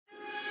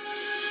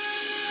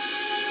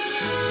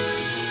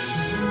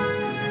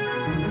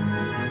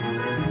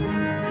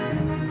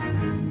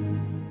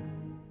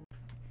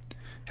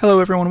Hello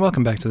everyone,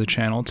 welcome back to the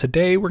channel.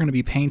 Today we're going to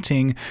be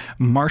painting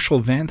Marshal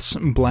Vanth's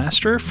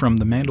blaster from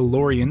The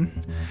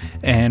Mandalorian,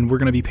 and we're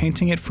going to be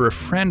painting it for a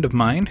friend of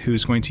mine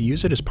who's going to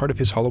use it as part of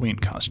his Halloween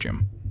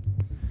costume.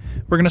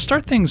 We're going to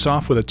start things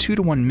off with a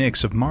 2-to-1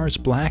 mix of Mars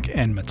Black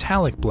and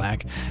Metallic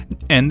Black,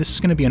 and this is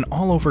going to be an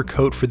all-over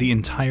coat for the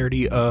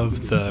entirety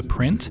of the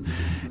print,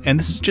 and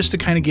this is just to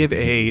kind of give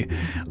a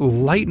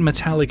light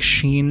metallic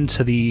sheen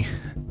to the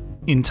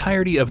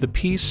entirety of the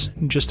piece,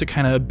 just to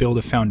kind of build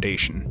a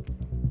foundation.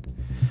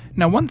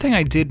 Now, one thing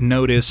I did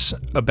notice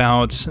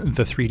about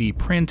the 3D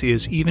print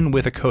is even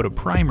with a coat of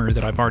primer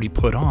that I've already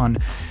put on,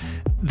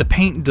 the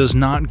paint does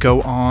not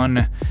go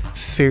on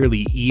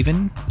fairly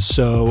even,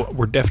 so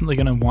we're definitely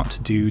going to want to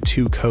do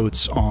 2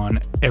 coats on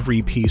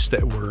every piece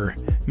that we're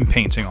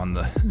painting on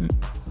the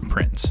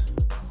print.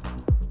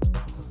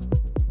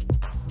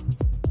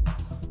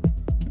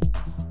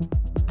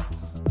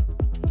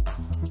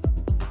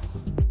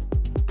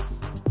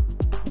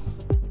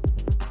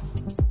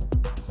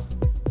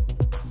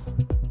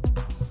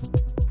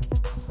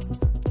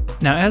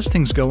 Now, as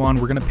things go on,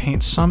 we're going to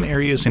paint some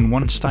areas in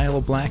one style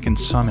of black and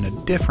some in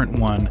a different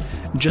one,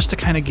 just to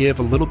kind of give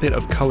a little bit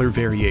of color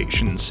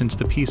variation, since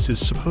the piece is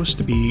supposed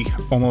to be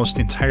almost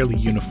entirely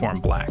uniform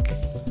black.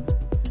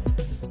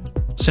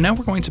 So now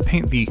we're going to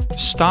paint the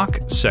stock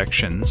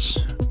sections,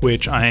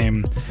 which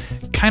I'm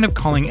kind of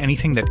calling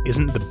anything that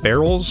isn't the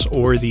barrels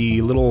or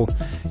the little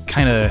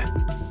kind of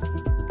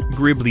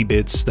gribbly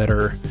bits that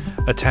are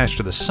attached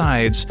to the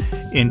sides,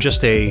 in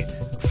just a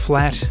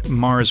flat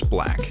Mars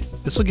Black.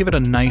 This will give it a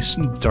nice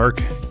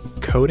dark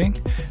coating,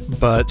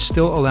 but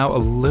still allow a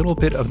little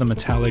bit of the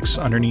metallics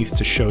underneath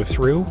to show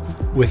through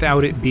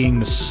without it being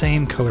the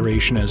same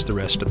coloration as the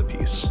rest of the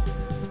piece.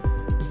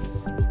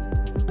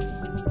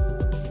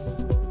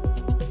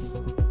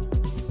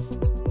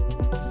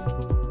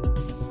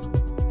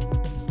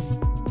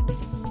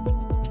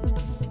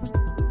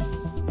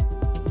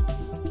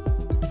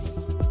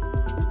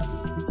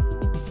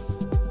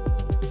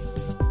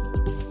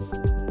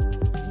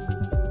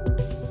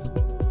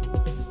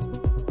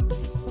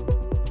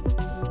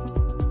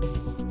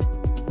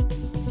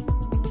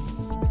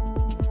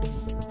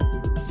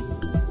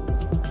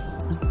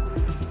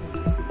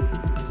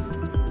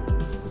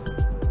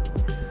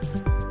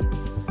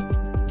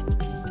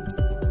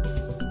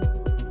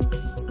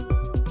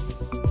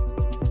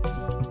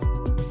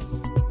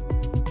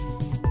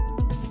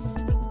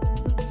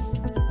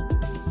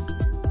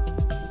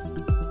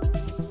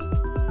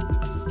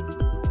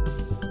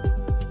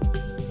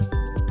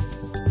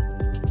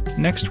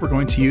 Next, we're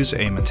going to use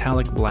a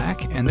metallic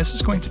black, and this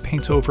is going to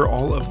paint over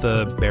all of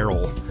the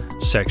barrel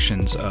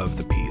sections of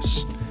the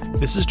piece.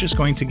 This is just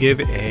going to give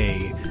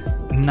a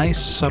nice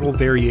subtle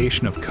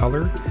variation of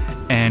color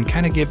and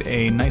kind of give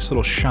a nice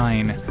little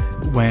shine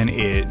when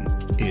it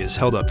is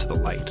held up to the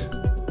light.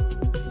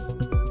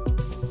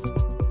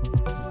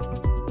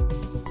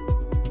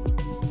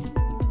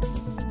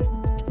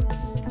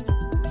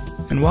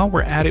 And while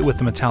we're at it with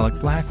the metallic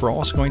black, we're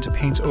also going to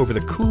paint over the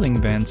cooling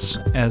vents,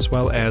 as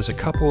well as a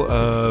couple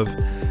of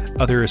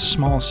other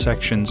small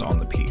sections on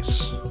the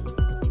piece.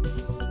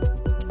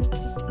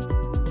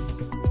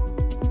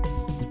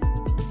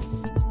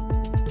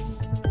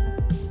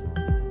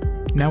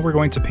 Now we're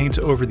going to paint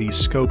over the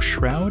scope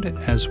shroud,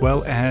 as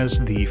well as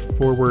the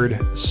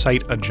forward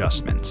sight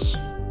adjustments.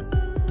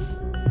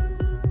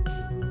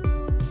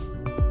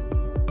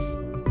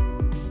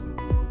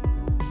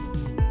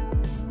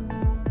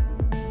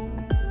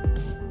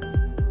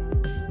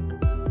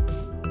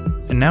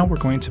 And now we're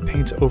going to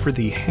paint over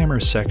the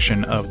hammer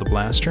section of the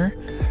blaster,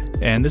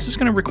 and this is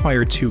going to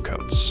require 2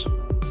 coats.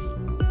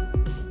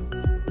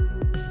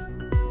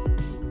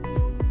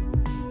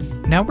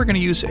 Now we're going to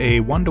use a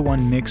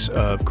 1-to-1 mix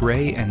of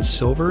gray and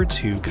silver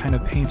to kind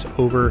of paint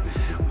over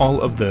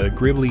all of the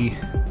gribbly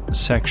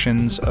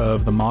sections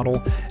of the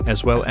model,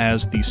 as well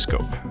as the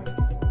scope.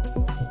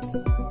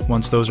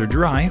 Once those are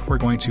dry, we're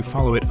going to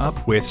follow it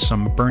up with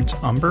some burnt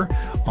umber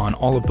on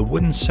all of the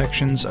wooden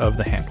sections of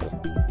the handle.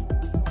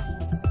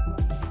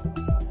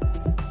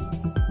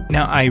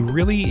 Now, I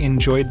really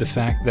enjoyed the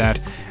fact that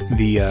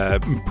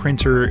the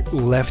printer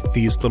left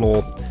these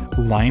little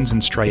lines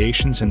and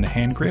striations in the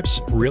hand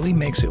grips. Really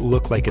makes it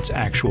look like it's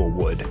actual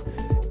wood.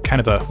 Kind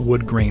of a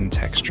wood grain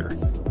texture.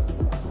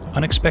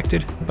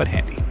 Unexpected, but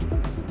handy.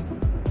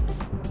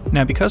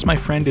 Now, because my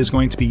friend is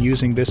going to be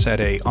using this at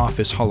an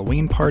office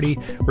Halloween party,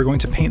 we're going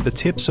to paint the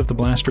tips of the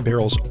blaster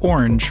barrels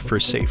orange for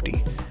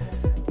safety.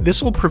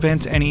 This will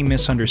prevent any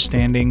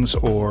misunderstandings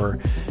or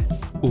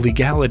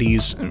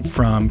legalities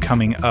from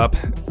coming up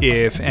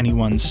if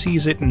anyone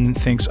sees it and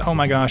thinks, oh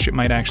my gosh, it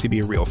might actually be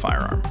a real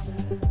firearm.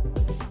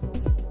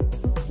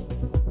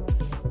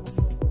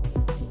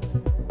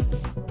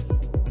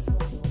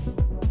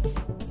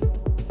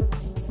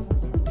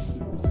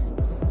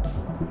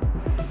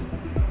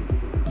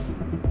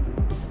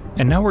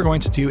 And now we're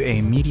going to do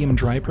a medium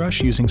dry brush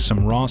using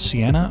some raw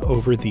sienna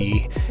over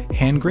the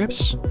hand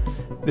grips.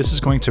 This is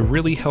going to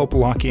really help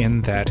lock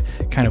in that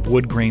kind of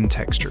wood grain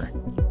texture.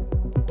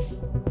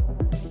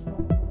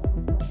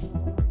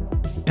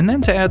 And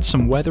then to add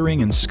some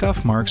weathering and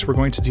scuff marks, we're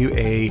going to do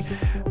a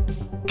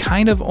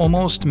kind of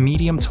almost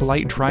medium to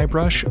light dry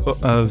brush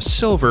of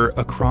silver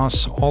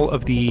across all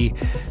of the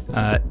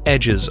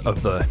edges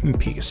of the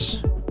piece,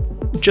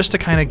 just to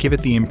kind of give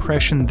it the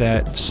impression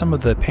that some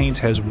of the paint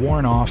has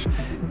worn off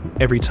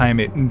every time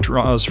it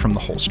draws from the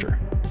holster.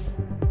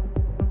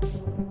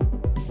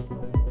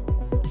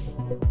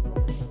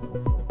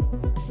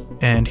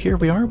 And here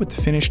we are with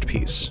the finished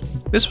piece.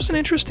 This was an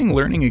interesting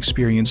learning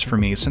experience for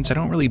me since I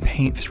don't really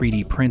paint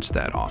 3D prints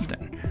that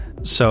often.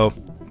 So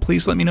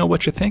please let me know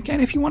what you think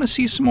and if you want to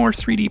see some more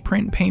 3D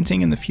print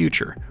painting in the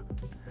future.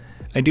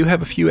 I do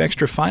have a few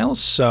extra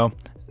files, so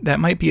that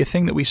might be a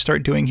thing that we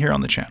start doing here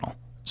on the channel.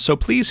 So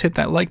please hit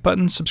that like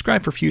button,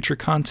 subscribe for future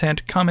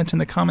content, comment in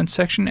the comments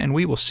section, and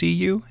we will see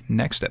you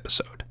next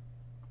episode.